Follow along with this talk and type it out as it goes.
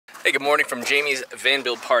Hey, good morning from Jamie's van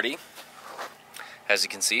build party. As you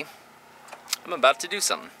can see, I'm about to do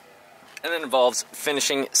something. And it involves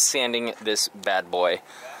finishing sanding this bad boy.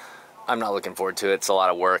 I'm not looking forward to it, it's a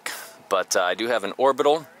lot of work. But I do have an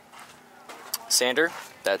orbital sander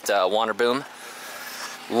that Vanderboom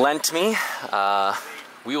lent me.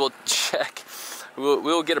 We will check, we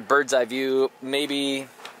will get a bird's eye view, maybe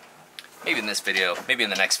in this video, maybe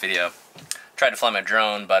in the next video. Tried to fly my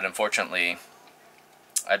drone, but unfortunately,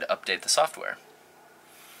 I had to update the software.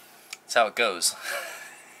 That's how it goes.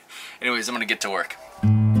 Anyways, I'm gonna get to work.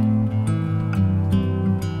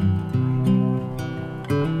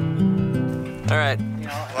 Alright,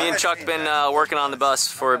 me and Chuck been working on the bus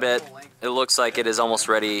for a bit. It looks like it is almost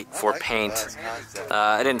ready for paint.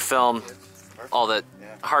 I didn't film all the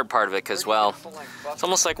hard part of it because, well, it's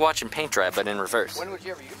almost like watching paint dry, but in reverse.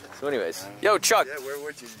 So anyways, yo Chuck,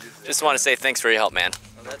 just want to say thanks for your help, man.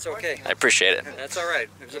 Well, that's okay. I appreciate it. That's all right.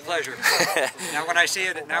 It was a pleasure. Now when I see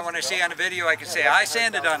on the video, I can say I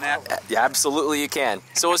sanded on that. Yeah, absolutely you can.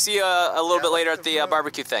 So we'll see you a little bit later at the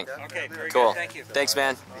barbecue thing. Okay, very cool. Good. Thank you. Thanks,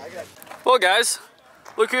 man. Well, guys,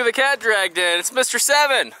 look who the cat dragged in. It's Mr.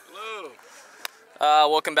 Seven. Hello.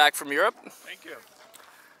 Welcome back from Europe. Thank you.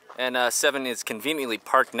 And Seven is conveniently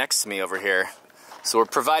parked next to me over here. So we're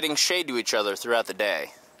providing shade to each other throughout the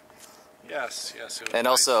day. Yes, yes. And nice.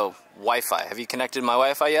 Also Wi-Fi. Have you connected my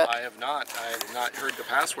Wi-Fi yet? I have not. I have not heard the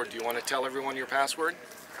password. Do you want to tell everyone your password?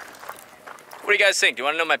 What do you guys think? Do you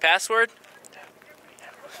want to know my password?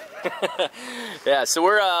 Yeah, so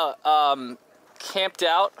we're camped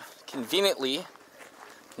out conveniently,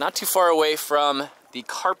 not too far away from the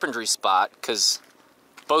carpentry spot, because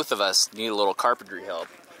both of us need a little carpentry help.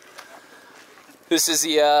 This is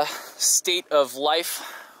the state of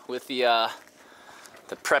life with the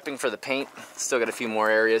prepping for the paint. Still got a few more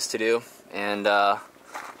areas to do, and I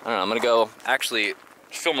don't know, I'm gonna go actually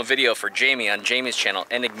film a video for Jamie on Jamie's channel,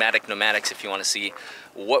 Enigmatic Nomadics, if you want to see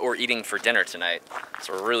what we're eating for dinner tonight. It's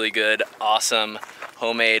a really good, awesome,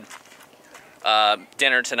 homemade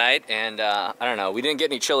dinner tonight, and I don't know, we didn't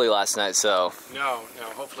get any chili last night, so... No,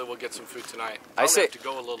 hopefully we'll get some food tonight. I say have to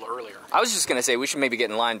go a little earlier. I was just gonna say we should maybe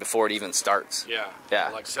get in line before it even starts. Yeah,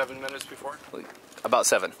 like 7 minutes before? About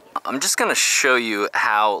 7. I'm just gonna show you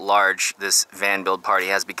how large this van build party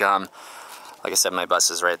has become. Like I said, my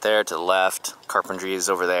bus is right there to the left, carpentry is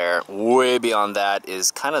over there. Way beyond that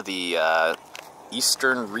is kind of the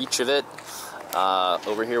eastern reach of it.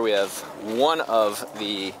 Over here we have one of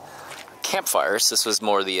the campfires. This was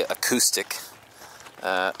more the acoustic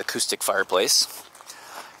fireplace.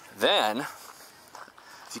 Then,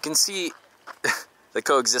 if you can see the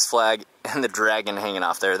coexist flag and the dragon hanging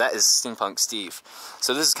off there, that is Steampunk Steve.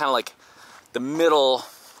 So this is kind of like the middle,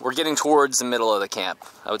 we're getting towards the middle of the camp.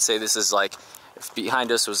 I would say this is like, if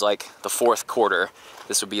behind us was like the 4th quarter,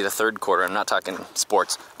 this would be the 3rd quarter. I'm not talking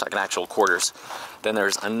sports, I'm talking actual quarters. Then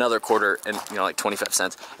there's another quarter, and like 25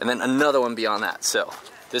 cents, and then another one beyond that. So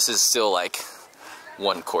this is still like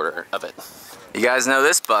 1/4 of it. You guys know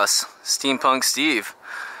this bus, Steampunk Steve.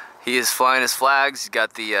 He is flying his flags. He's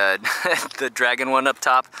got the the dragon one up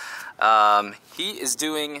top. He is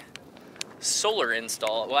doing solar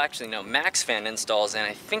install. Well, actually no, max fan installs, and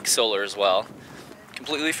I think solar as well,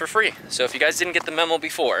 completely for free. So if you guys didn't get the memo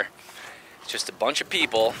before, it's just a bunch of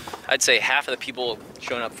people. I'd say half of the people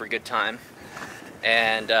showing up for a good time,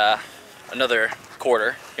 and another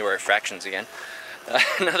quarter. Here we're at fractions again.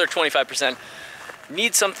 Another 25%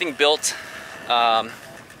 need something built, some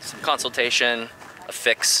consultation, a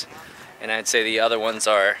fix, and I'd say the other ones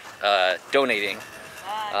are donating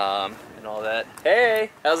and all that.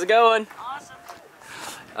 Hey, how's it going?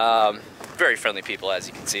 Awesome. Very friendly people, as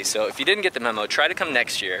you can see. So if you didn't get the memo, try to come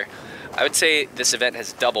next year. I would say this event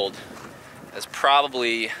has doubled. As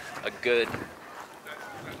probably a good,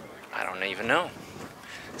 I don't even know,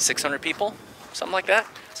 600 people, something like that.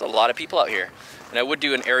 There's a lot of people out here. And I would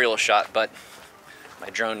do an aerial shot, but my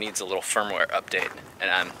drone needs a little firmware update,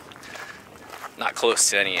 and I'm not close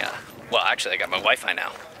to any, well, actually I got my Wi-Fi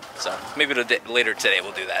now, so maybe later today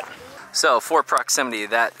we'll do that. So for proximity,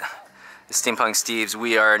 that is Steampunk Steve's.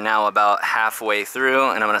 We are now about halfway through,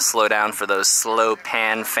 and I'm gonna slow down for those slow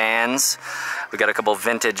pan fans. We got a couple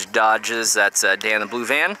vintage Dodges, that's Dan the Blue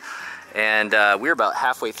Van, and we're about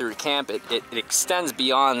halfway through camp. It extends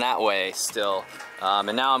beyond that way still.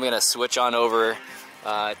 And now I'm gonna switch on over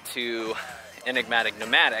to Enigmatic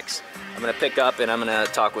Nomadics. I'm gonna pick up and I'm gonna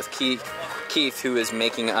talk with Keith, who is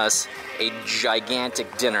making us a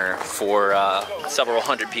gigantic dinner for several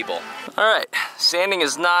hundred people. All right, sanding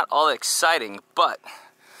is not all exciting, but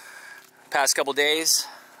past couple days,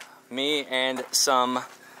 me and some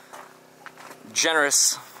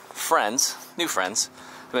generous friends, new friends,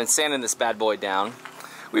 I've been sanding this bad boy down.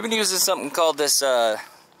 We've been using something called this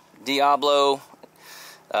Diablo.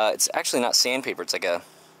 It's actually not sandpaper. It's like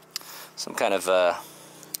some kind of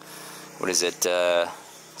what is it?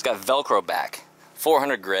 It's got Velcro back.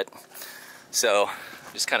 400 grit. So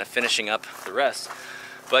just kind of finishing up the rest.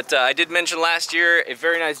 But I did mention last year a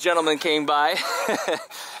very nice gentleman came by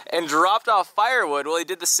and dropped off firewood. Well, he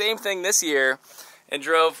did the same thing this year and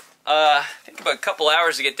drove I think about a couple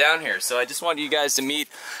hours to get down here. So I just wanted you guys to meet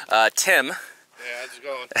Tim. Yeah, how's it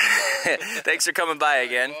going? Thanks for coming by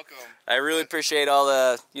again. You're welcome. I really appreciate all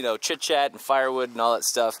the, you know, chit chat and firewood and all that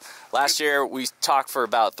stuff. Last year we talked for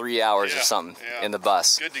about 3 hours or something in the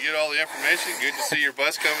bus. Good to get all the information. Good to see your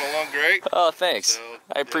bus coming along great. Oh, thanks. So,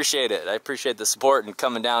 I appreciate it. I appreciate the support and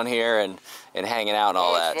coming down here and hanging out and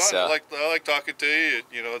all that. Fun. So I like talking to you.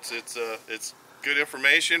 You know, it's good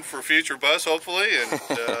information for future bus hopefully, and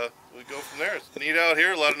we go from there. It's neat out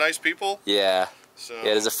here. A lot of nice people. Yeah. So,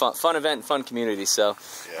 yeah, it's a fun event and fun community. So,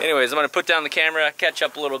 anyways, I'm going to put down the camera, catch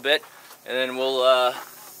up a little bit, and then we'll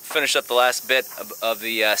finish up the last bit of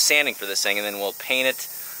the sanding for this thing, and then we'll paint it,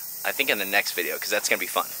 I think, in the next video, because that's going to be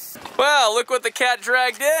fun. Well, look what the cat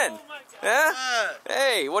dragged in. Yeah?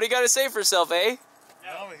 Hey, what do you got to say for yourself, eh?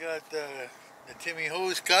 Well, we got the Timmy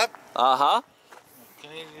Hose cup. Uh-huh.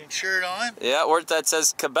 Canadian shirt on. Yeah, or that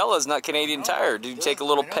says Cabela's, not Canadian Tire. Did you take a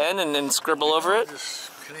little pen and then scribble over it?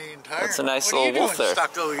 Canadian Tire. That's a nice what little wolf there.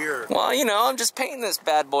 Stuck over here? Well, you know, I'm just painting this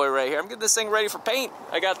bad boy right here. I'm getting this thing ready for paint.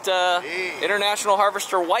 I got International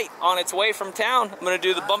Harvester White on its way from town. I'm going to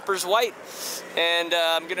do the bumpers white, and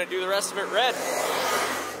I'm going to do the rest of it red.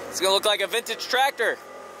 It's going to look like a vintage tractor.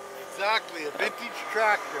 Exactly, a vintage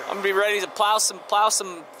tractor. I'm going to be ready to plow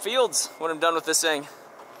some fields when I'm done with this thing.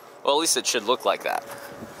 Well, at least it should look like that.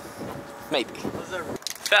 Maybe.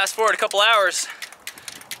 Fast forward a couple hours.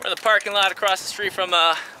 We're in the parking lot across the street from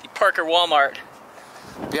the Parker Walmart,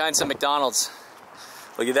 behind some McDonald's.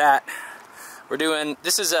 Look at that. We're doing,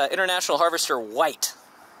 this is International Harvester White.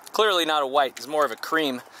 Clearly not a white, it's more of a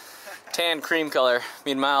cream, tan cream color.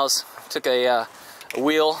 Me and Miles took a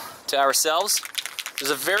wheel to ourselves.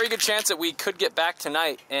 There's a very good chance that we could get back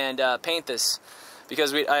tonight and paint this,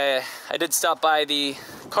 because I did stop by the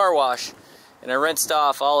car wash and I rinsed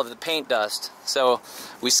off all of the paint dust. So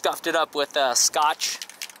we scuffed it up with Scotch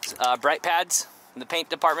bright pads in the paint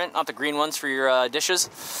department, not the green ones for your dishes.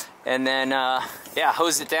 And then, yeah,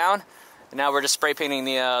 hosed it down. And now we're just spray painting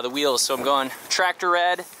the wheels. So I'm going tractor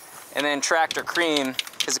red and then tractor cream,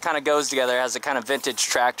 because it kind of goes together, it has a kind of vintage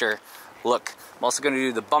tractor look. I'm also going to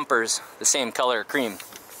do the bumpers the same color cream.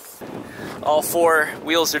 All 4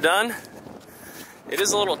 wheels are done. It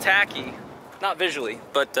is a little tacky, not visually,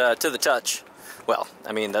 but to the touch. Well,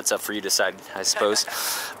 I mean, that's up for you to decide, I suppose.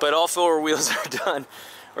 But all 4 wheels are done.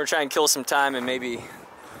 We're trying to kill some time and maybe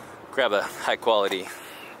grab a high-quality,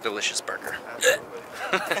 delicious burger.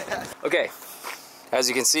 Okay, as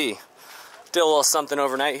you can see, did a little something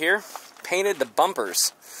overnight here. Painted the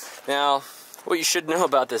bumpers. Now, what you should know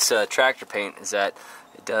about this tractor paint is that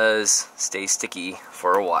it does stay sticky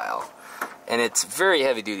for a while. And it's very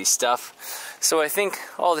heavy-duty stuff. So I think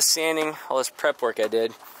all the sanding, all this prep work I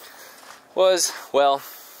did was, well,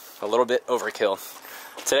 a little bit overkill.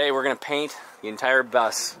 Today we're going to paint the entire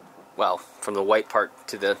bus, well, from the white part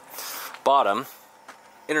to the bottom,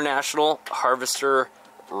 International Harvester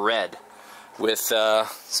Red, with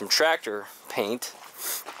some tractor paint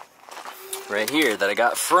right here that I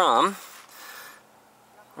got from,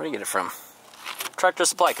 where do you get it from? Tractor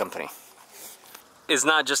Supply Company. It's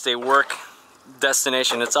not just a work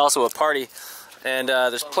destination, it's also a party. And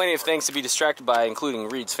there's plenty of things to be distracted by, including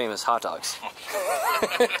Reed's famous hot dogs.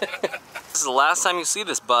 This is the last time you see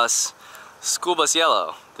this bus, school bus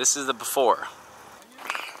yellow. This is the before.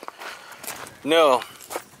 No,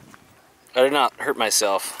 I did not hurt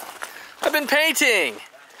myself. I've been painting!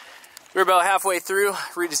 We're about halfway through.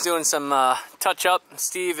 Reed is doing some touch-up.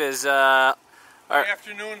 Steve is...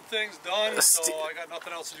 afternoon thing's done, so I got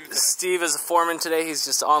nothing else to do today. Steve is a foreman today. He's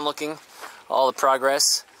just onlooking all the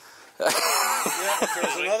progress. Yeah, if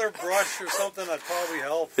there's another brush or something, that'd probably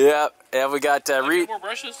help. Yeah, we got Reed. More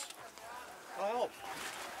brushes? I'll help.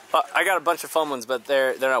 I got a bunch of foam ones, but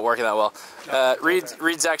they're not working that well.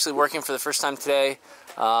 Reed's actually working for the first time today.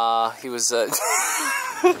 He was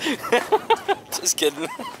just kidding.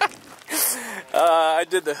 I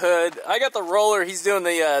did the hood. I got the roller. He's doing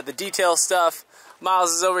the detail stuff.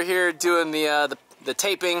 Miles is over here doing the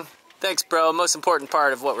taping. Thanks, bro. Most important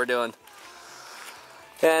part of what we're doing.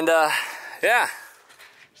 And yeah,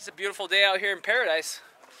 it's a beautiful day out here in paradise.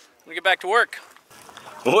 I'm gonna get back to work.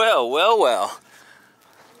 Well.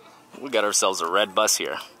 We got ourselves a red bus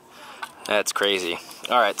here. That's crazy.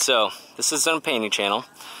 Alright, so this is on a painting channel.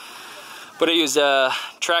 But I used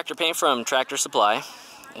tractor paint from Tractor Supply,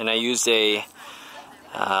 and I used a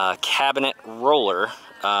cabinet roller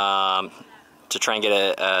to try and get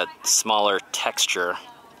a smaller texture,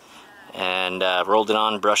 and rolled it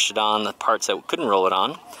on, brushed it on the parts that couldn't roll it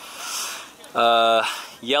on.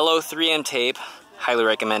 Yellow 3M tape, highly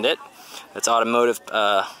recommend it. It's automotive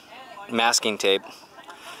masking tape.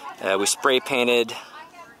 We spray painted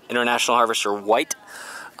International Harvester white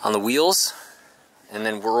on the wheels, and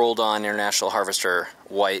then rolled on International Harvester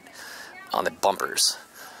white on the bumpers.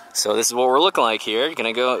 So this is what we're looking like here. You're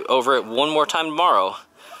gonna go over it one more time tomorrow,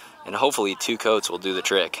 and hopefully 2 coats will do the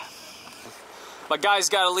trick. My guys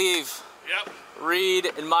gotta leave. Yep. Reed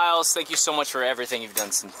and Miles, thank you so much for everything you've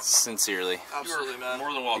done, sincerely. Absolutely, man.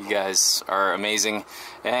 More than welcome. You guys are amazing.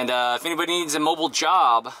 And if anybody needs a mobile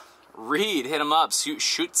job, Reed, hit him up.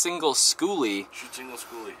 Shoot Single Skoolie. Shoot Single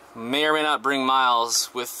Skoolie. May or may not bring Miles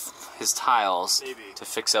with his tiles to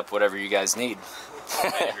fix up whatever you guys need.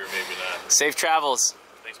 Maybe or maybe not. Safe travels.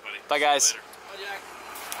 Thanks, buddy. Bye, guys. Bye, Jack.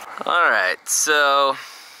 Alright, so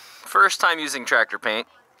first time using tractor paint.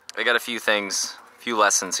 I got a few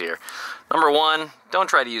lessons here. Number 1, don't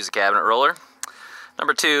try to use a cabinet roller.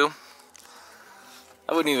 Number 2,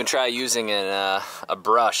 I wouldn't even try using a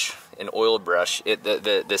brush, an oil brush.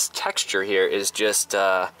 This texture here is just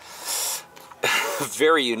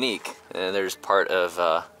very unique. And there's part of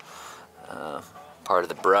the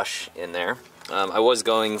brush in there. I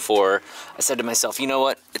said to myself, you know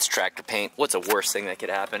what? It's tractor paint. What's the worst thing that could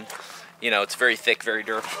happen? You know, it's very thick, very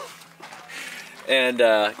durable. And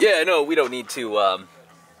yeah, no, we don't need to,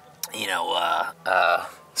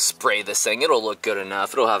 spray this thing. It'll look good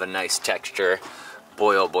enough. It'll have a nice texture.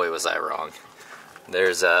 Boy, oh boy, was I wrong.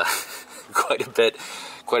 There's quite a bit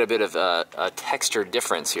of a texture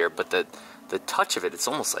difference here, but the touch of it, it's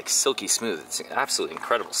almost like silky smooth. It's absolutely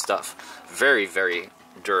incredible stuff. Very, very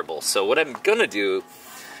durable. So what I'm gonna do,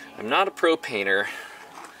 I'm not a pro painter,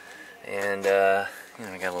 and I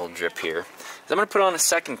got a little drip here. I'm gonna put on a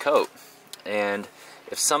second coat, and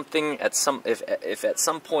if at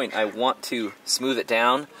some point I want to smooth it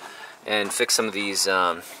down and fix some of these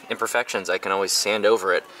imperfections, I can always sand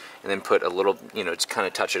over it and then put a little, just kind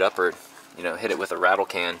of touch it up, or hit it with a rattle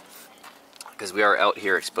can, because we are out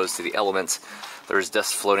here exposed to the elements. There's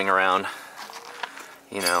dust floating around,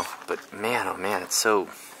 but man, oh man, it's so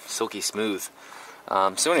silky smooth.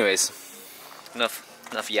 So anyways,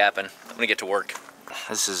 enough yapping. I'm gonna get to work.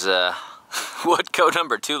 This is what coat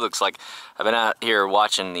number 2 looks like. I've been out here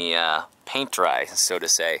watching the paint dry, so to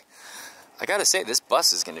say. I gotta say, this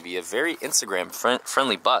bus is gonna be a very Instagram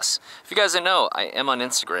friendly bus. If you guys don't know, I am on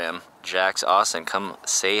Instagram, Jack's Awesome. Come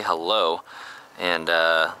say hello. And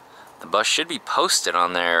the bus should be posted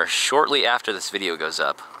on there shortly after this video goes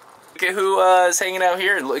up. Look at who is hanging out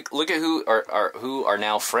here, and look at who are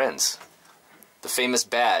now friends. The famous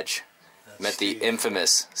Badge met the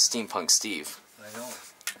infamous Steampunk Steve. I know.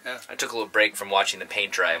 Yeah. I took a little break from watching the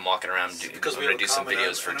paint dry. I'm walking around because we're gonna do some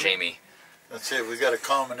videos for Jamie. That's it. We got a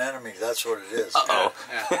common enemy. That's what it is. Uh-oh.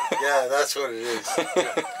 Yeah. Yeah, that's what it is.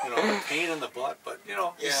 Yeah. A pain in the butt, but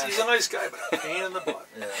he's a nice guy, but a pain in the butt.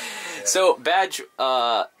 Yeah. Yeah. So, Badge,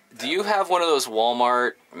 do you have one of those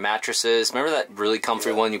Walmart mattresses? Remember that really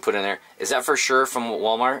comfy one you put in there? Is that for sure from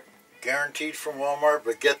Walmart? Guaranteed from Walmart,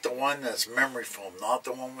 but get the one that's memory foam, not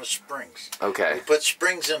the one with springs. Okay. You put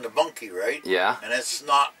springs in the bunkie, right? Yeah. And it's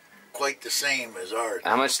not quite the same as ours.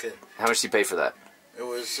 How much do you pay for that? It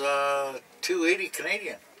was $2.80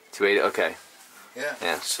 Canadian. $2.80. Okay. Yeah.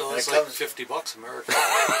 Yeah. So it's like $50 American.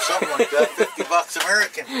 Something like that. $50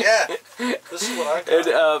 American. Yeah. This is what I got.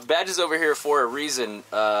 And Badge is over here for a reason. Is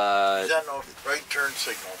that no right turn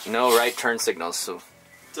signals? No right turn signals. So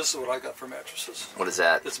This is what I got for mattresses. what is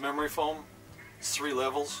that? It's memory foam. It's 3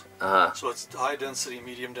 levels. So it's high density,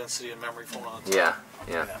 medium density, and memory foam on top. Yeah.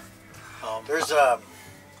 Yeah. There's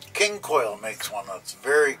King Coil makes one that's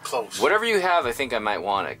very close. Whatever you have, I think I might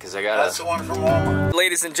want it, because I got That's the one from Walmart.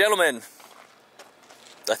 Ladies and gentlemen,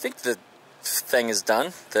 I think the thing is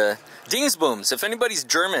done. The Dingsbooms. If anybody's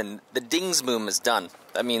German, the Dingsboom is done.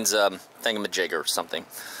 That means thingamajig or something.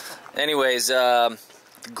 Anyways,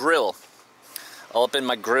 grill. All up in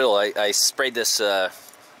my grill. I sprayed this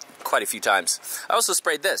quite a few times. I also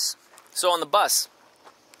sprayed this. So on the bus,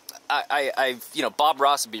 Bob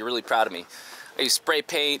Ross would be really proud of me. I use spray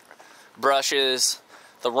paint, brushes,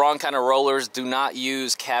 the wrong kind of rollers. Do not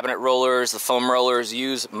use cabinet rollers, the foam rollers.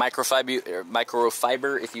 Use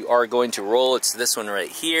microfiber if you are going to roll. It's this one right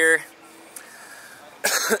here.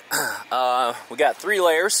 We got 3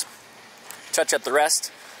 layers. Touch up the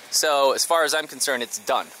rest. So as far as I'm concerned, it's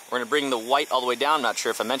done. We're going to bring the white all the way down. I'm not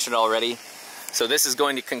sure if I mentioned it already. So this is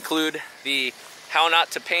going to conclude the how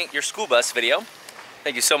not to paint your school bus video.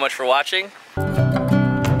 Thank you so much for watching.